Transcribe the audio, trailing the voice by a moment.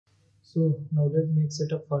So now let's make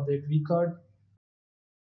setup for that Vcard.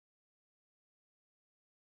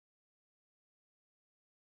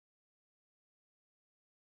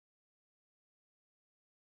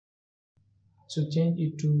 So change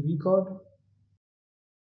it to Vcard.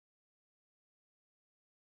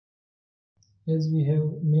 As we have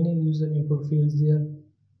many user input fields there,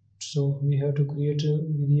 so we have to create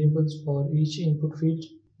variables for each input field.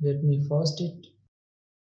 Let me first it.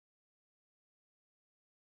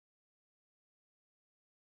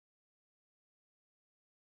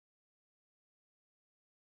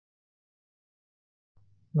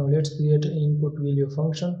 Now let's create an input value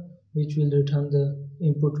function which will return the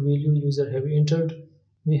input value user have entered.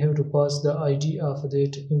 We have to pass the ID of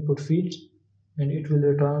that input field and it will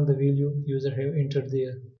return the value user have entered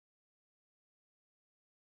there.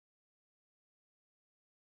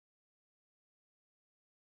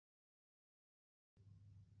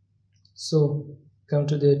 So come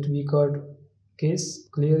to that Vcard case,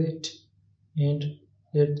 clear it, and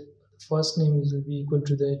let first name will be equal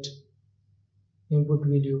to that input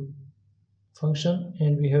value function,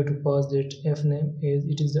 and we have to pass that f name as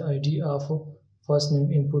it is the ID of first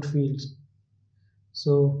name input field.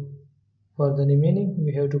 So for the remaining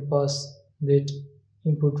we have to pass that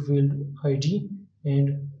input field ID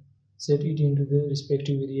and set it into the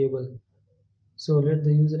respective variable. So let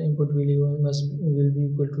the user input value will be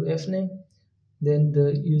equal to f name, then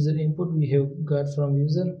the user input we have got from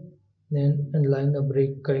user, then line a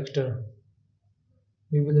break character.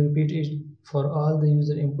 We will repeat it for all the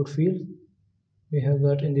user input field we have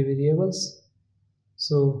got in the variables.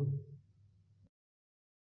 So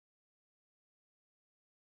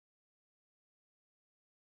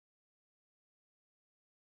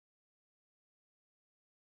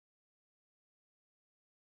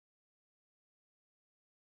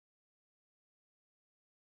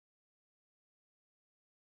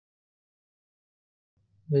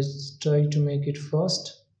let's try to make it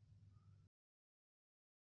fast.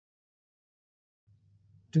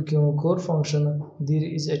 To core function, there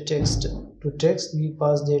is a text. To text, we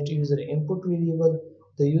pass that user input variable.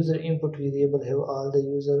 The user input variable have all the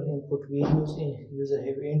user input values user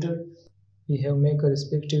have entered. We have make a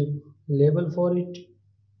respective label for it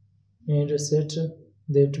and set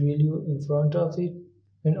that value in front of it.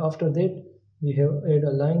 And after that, we have add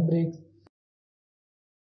a line break.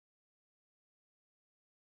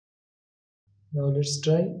 Now let's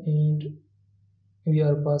try, and we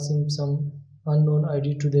are passing some unknown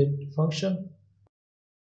ID to that function,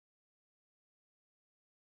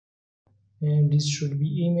 and this should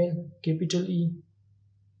be email, capital E.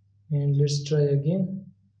 And let's try again.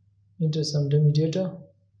 Enter some dummy data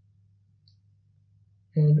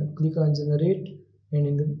and click on generate, and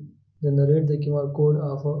in the generate the QR code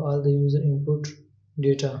of all the user input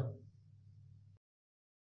data.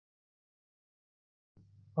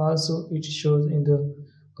 Also it shows in the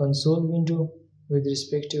console window with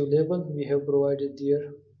respective label we have provided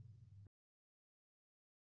there.